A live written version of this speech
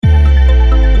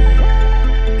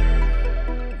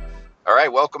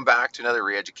right, welcome back to another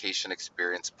Reeducation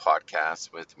Experience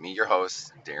podcast with me, your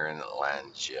host, Darren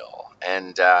Langell.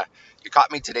 And you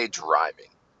caught me today driving.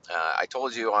 I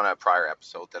told you on a prior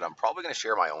episode that I'm probably going to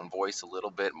share my own voice a little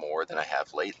bit more than I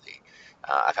have lately.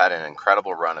 I've had an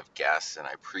incredible run of guests, and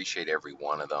I appreciate every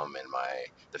one of them. And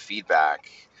the feedback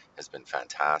has been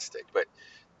fantastic. But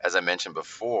as I mentioned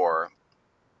before,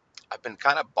 I've been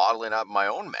kind of bottling up my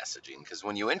own messaging because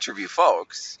when you interview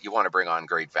folks, you want to bring on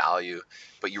great value,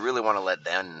 but you really want to let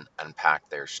them unpack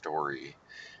their story.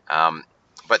 Um,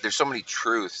 but there's so many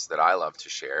truths that I love to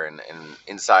share, and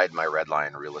inside my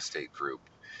Redline Real Estate Group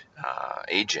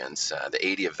agents, the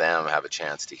 80 of them have a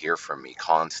chance to hear from me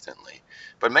constantly,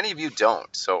 but many of you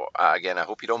don't. So again, I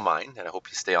hope you don't mind, and I hope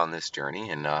you stay on this journey.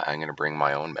 And I'm going to bring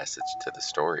my own message to the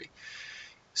story.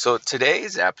 So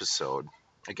today's episode,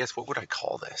 I guess, what would I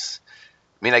call this?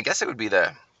 I guess it would be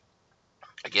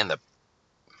again, the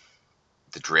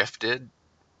drifted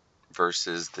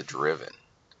versus the driven.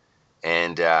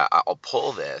 And I'll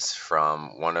pull this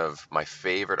from one of my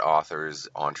favorite authors,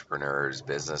 entrepreneurs,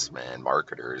 businessmen,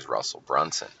 marketers, Russell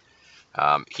Brunson.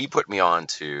 He put me on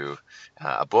to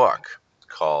a book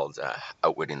called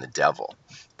Outwitting the Devil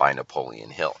by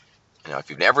Napoleon Hill. Now,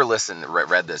 if you've never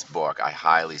read this book, I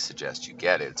highly suggest you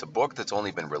get it. It's a book that's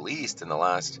only been released in the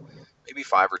last maybe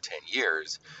 5 or 10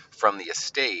 years from the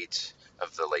estate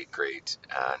of the late great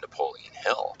Napoleon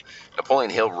Hill.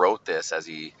 Napoleon Hill wrote this as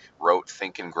he wrote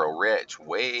Think and Grow Rich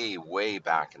way, way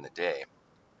back in the day,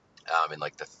 in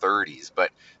like the 30s. But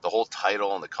the whole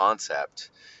title and the concept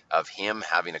of him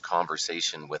having a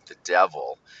conversation with the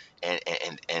devil,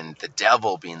 and the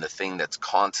devil being the thing that's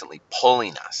constantly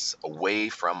pulling us away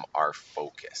from our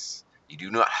focus. You do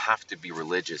not have to be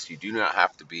religious. You do not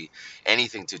have to be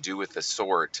anything to do with the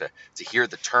sort to hear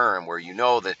the term where you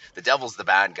know that the devil's the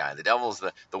bad guy. The devil's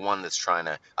the one that's trying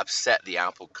to upset the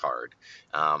apple cart.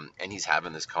 And he's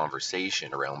having this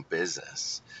conversation around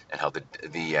business and how the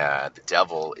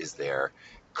devil is there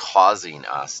causing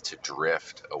us to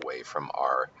drift away from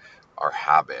our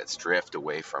habits, drift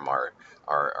away from our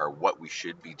what we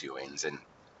should be doing.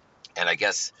 And I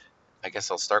guess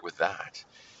I'll start with that.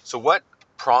 So what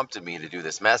prompted me to do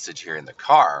this message here in the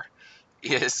car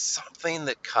is something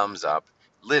that comes up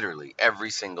literally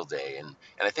every single day. And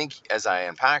I think as I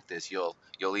unpack this, you'll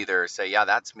either say, yeah,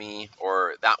 that's me,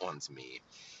 or that one's me.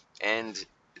 And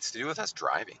it's to do with us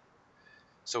driving.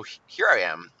 So here I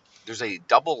am. There's a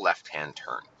double left-hand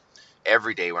turn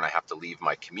every day when I have to leave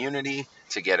my community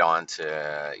to get onto,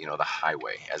 the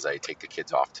highway as I take the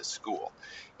kids off to school.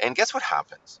 And guess what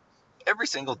happens? Every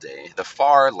single day, the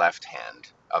far left hand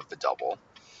of the double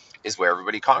is where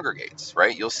everybody congregates,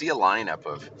 right? You'll see a lineup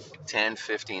of 10,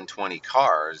 15, 20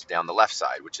 cars down the left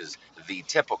side, which is the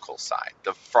typical side,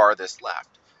 the farthest left.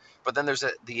 But then there's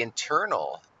the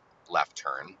internal left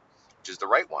turn, which is the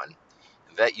right one,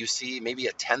 that you see maybe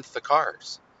a tenth the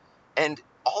cars. And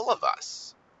all of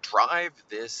us drive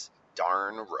this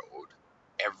darn road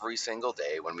every single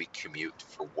day when we commute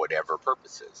for whatever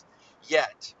purposes.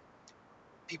 Yet,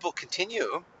 people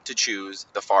continue to choose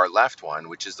the far left one,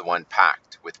 which is the one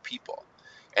packed with people.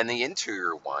 And the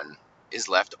interior one is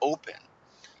left open.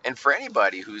 And for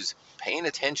anybody who's paying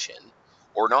attention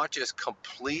or not just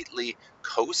completely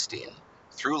coasting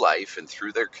through life and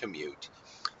through their commute,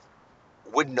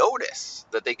 would notice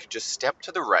that they could just step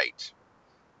to the right,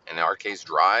 in our case,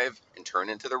 drive and turn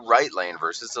into the right lane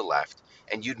versus the left,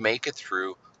 and you'd make it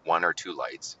through one or two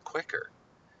lights quicker.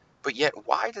 But yet,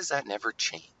 why does that never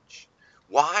change?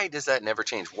 Why does that never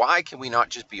change? Why can we not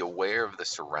just be aware of the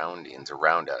surroundings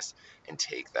around us and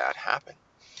take that happen?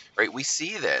 Right? We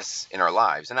see this in our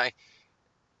lives. And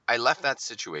I left that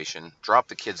situation, dropped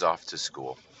the kids off to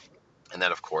school. And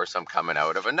then, of course, I'm coming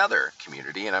out of another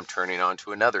community and I'm turning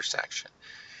onto another section.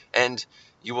 And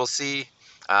you will see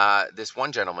this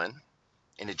one gentleman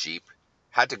in a Jeep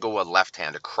had to go a left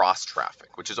hand across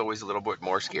traffic, which is always a little bit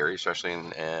more scary, especially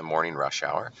in morning rush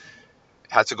hour.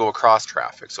 Had to go across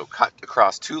traffic, so cut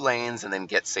across two lanes and then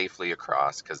get safely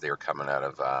across because they were coming out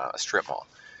of a strip mall.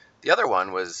 The other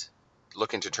one was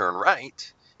looking to turn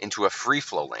right into a free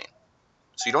flow lane,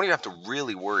 so you don't even have to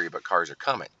really worry about cars are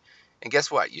coming. And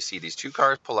guess what? You see these two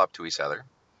cars pull up to each other.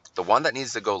 The one that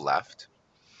needs to go left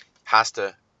has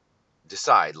to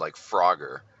decide, like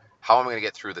Frogger, how am I going to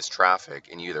get through this traffic?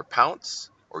 And you either pounce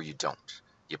or you don't.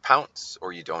 You pounce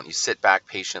or you don't. You sit back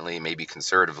patiently, maybe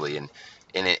conservatively. And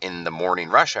in the morning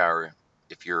rush hour,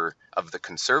 if you're of the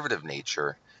conservative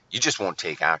nature, you just won't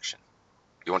take action.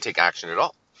 You won't take action at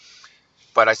all.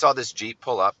 But I saw this Jeep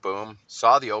pull up, boom,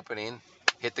 saw the opening,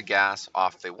 hit the gas,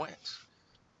 off they went.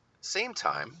 Same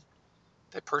time,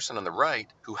 the person on the right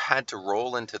who had to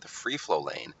roll into the free flow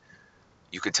lane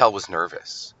you could tell was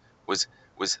nervous, was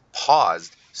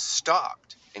paused,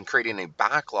 stopped, and creating a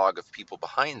backlog of people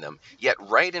behind them. Yet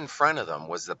right in front of them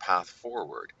was the path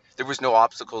forward. There was no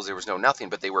obstacles, there was no nothing,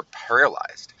 but they were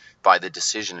paralyzed by the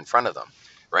decision in front of them,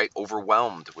 right?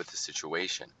 Overwhelmed with the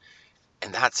situation.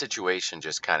 And that situation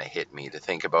just kind of hit me to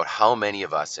think about how many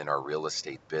of us in our real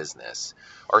estate business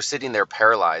are sitting there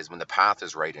paralyzed when the path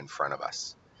is right in front of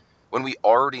us. When we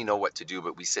already know what to do,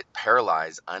 but we sit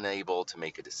paralyzed, unable to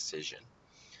make a decision.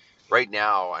 Right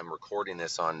now, I'm recording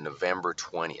this on November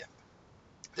 20th.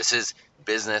 This is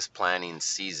business planning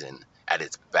season at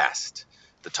its best.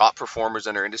 The top performers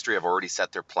in our industry have already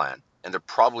set their plan, and they're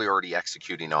probably already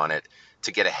executing on it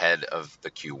to get ahead of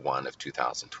the Q1 of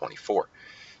 2024.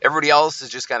 Everybody else is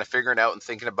just kind of figuring it out and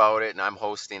thinking about it, and I'm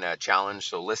hosting a challenge,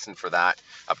 so listen for that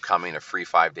upcoming, a free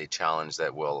 5-day challenge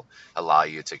that will allow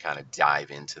you to kind of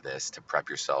dive into this to prep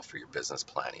yourself for your business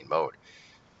planning mode.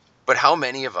 But how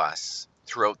many of us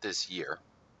throughout this year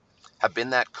have been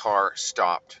that car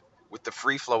stopped with the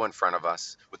free flow in front of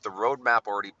us, with the roadmap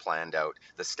already planned out,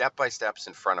 the step-by-steps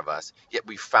in front of us, yet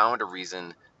we found a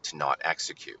reason to not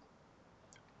execute?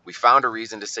 We found a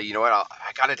reason to say, you know what,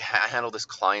 I got to handle this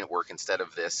client work instead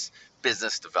of this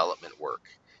business development work.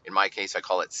 In my case, I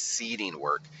call it seeding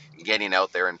work, getting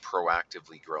out there and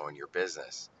proactively growing your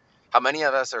business. How many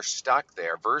of us are stuck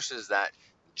there versus that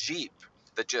Jeep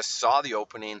that just saw the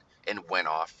opening and went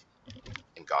off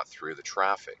and got through the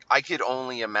traffic? I could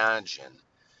only imagine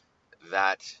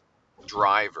that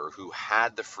driver who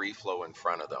had the free flow in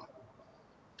front of them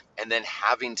and then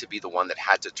having to be the one that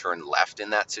had to turn left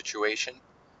in that situation.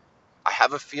 I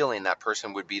have a feeling that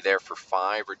person would be there for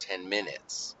 5 or 10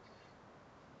 minutes,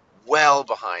 well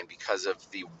behind, because of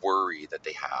the worry that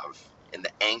they have and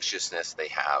the anxiousness they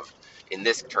have, in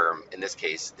this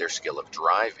case, their skill of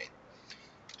driving.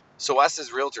 So us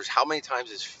as realtors, how many times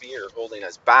is fear holding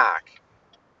us back?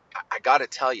 I got to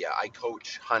tell you, I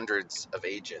coach hundreds of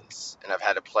agents, and I've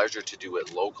had a pleasure to do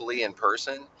it locally in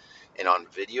person and on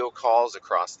video calls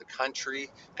across the country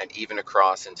and even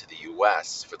across into the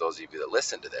US for those of you that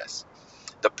listen to this.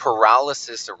 The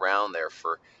paralysis around there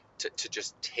to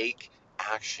just take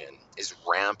action is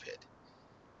rampant.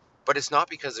 But it's not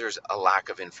because there's a lack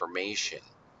of information,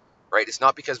 right? It's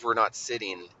not because we're not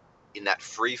sitting in that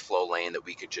free flow lane that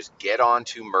we could just get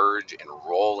onto, merge, and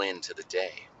roll into the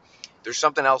day. There's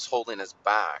something else holding us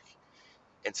back.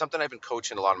 And something I've been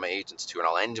coaching a lot of my agents to, and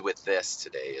I'll end with this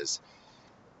today, is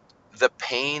the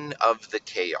pain of the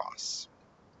chaos.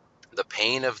 The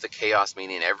pain of the chaos,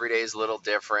 meaning every day is a little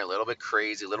different, a little bit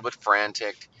crazy, a little bit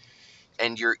frantic,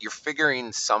 and you're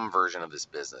figuring some version of this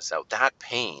business out. That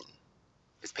pain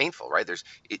is painful, right?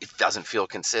 It doesn't feel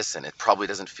consistent. It probably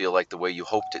doesn't feel like the way you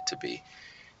hoped it to be.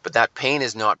 But that pain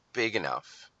is not big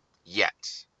enough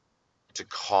yet to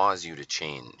cause you to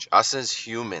change. Us as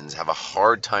humans have a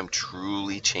hard time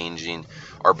truly changing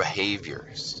our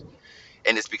behaviors.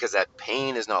 And it's because that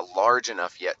pain is not large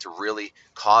enough yet to really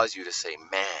cause you to say,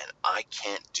 man, I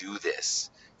can't do this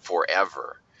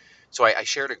forever. So I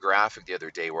shared a graphic the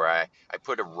other day where I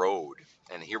put a road,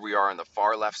 and here we are on the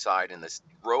far left side, and this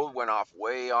road went off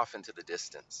way off into the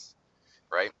distance,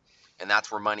 right? And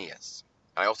that's where money is.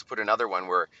 I also put another one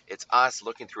where it's us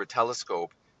looking through a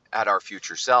telescope at our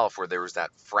future self, where there was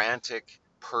that frantic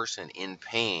person in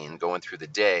pain going through the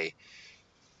day.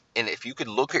 And if you could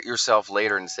look at yourself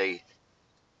later and say,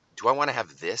 do I want to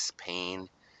have this pain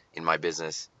in my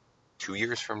business 2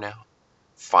 years from now,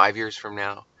 5 years from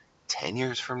now, 10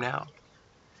 years from now?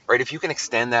 Right? If you can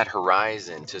extend that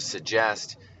horizon to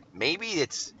suggest maybe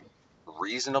it's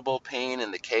reasonable pain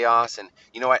in the chaos, and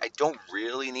you know what, I don't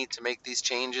really need to make these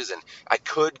changes, and I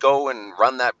could go and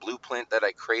run that blueprint that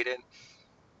I created,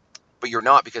 but you're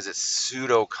not, because it's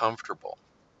pseudo comfortable.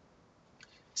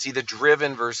 See, the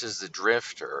driven versus the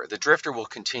drifter. The drifter will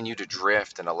continue to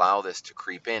drift and allow this to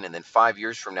creep in, and then 5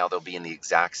 years from now, they'll be in the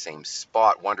exact same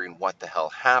spot wondering what the hell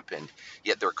happened.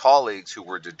 Yet their colleagues who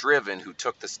were the driven, who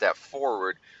took the step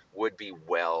forward, would be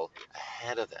well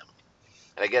ahead of them.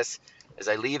 And I guess as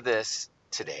I leave this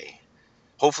today,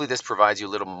 hopefully this provides you a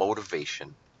little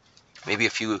motivation, maybe a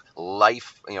few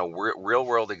life, real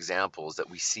world examples that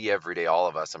we see every day, all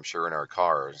of us, I'm sure, in our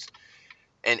cars.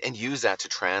 And use that to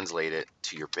translate it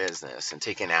to your business and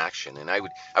take an action. And I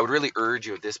would really urge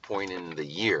you at this point in the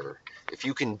year, if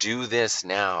you can do this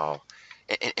now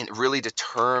and really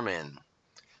determine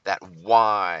that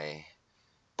why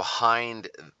behind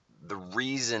the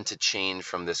reason to change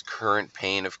from this current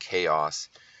pain of chaos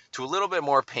to a little bit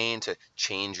more pain to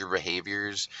change your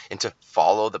behaviors and to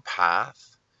follow the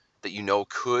path that you know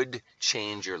could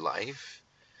change your life.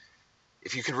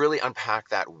 if you could really unpack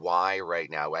that why right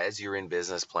now, as you're in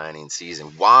business planning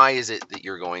season, why is it that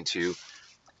you're going to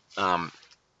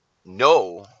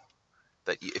know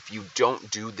that if you don't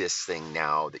do this thing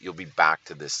now, that you'll be back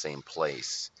to this same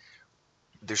place?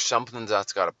 There's something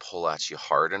that's got to pull at you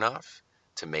hard enough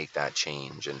to make that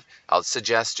change. And I'll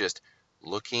suggest just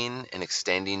looking and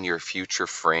extending your future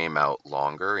frame out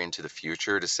longer into the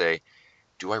future to say,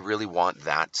 do I really want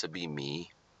that to be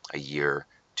me a year,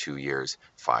 2 years,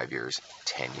 5 years,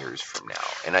 10 years from now?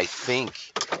 And I think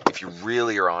if you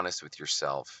really are honest with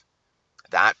yourself,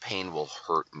 that pain will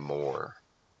hurt more.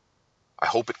 I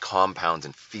hope it compounds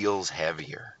and feels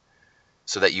heavier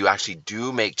so that you actually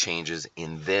do make changes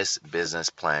in this business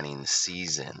planning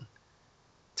season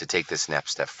to take this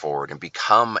next step forward and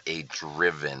become a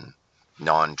driven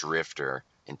non-drifter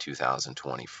in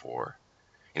 2024.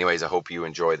 Anyways, I hope you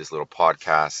enjoy this little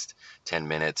podcast, 10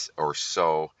 minutes or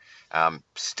so.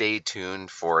 Stay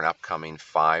tuned for an upcoming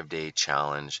 5-day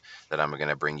challenge that I'm going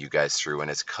to bring you guys through,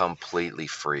 and it's completely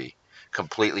free.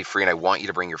 And I want you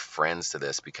to bring your friends to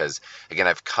this because, again,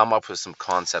 I've come up with some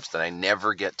concepts that I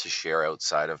never get to share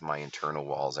outside of my internal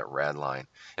walls at Redline.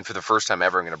 And for the first time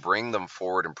ever, I'm going to bring them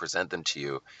forward and present them to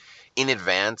you in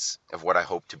advance of what I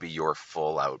hope to be your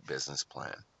full-out business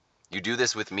plan. You do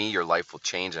this with me, your life will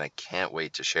change, and I can't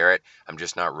wait to share it. I'm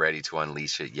just not ready to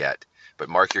unleash it yet. But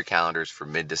mark your calendars for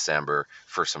mid-December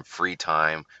for some free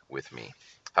time with me.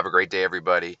 Have a great day,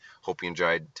 everybody. Hope you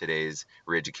enjoyed today's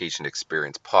Reeducation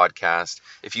Experience podcast.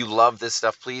 If you love this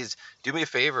stuff, please do me a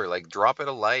favor, drop it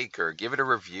a like or give it a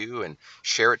review and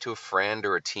share it to a friend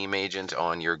or a team agent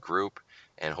on your group.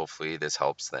 And hopefully this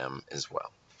helps them as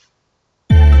well.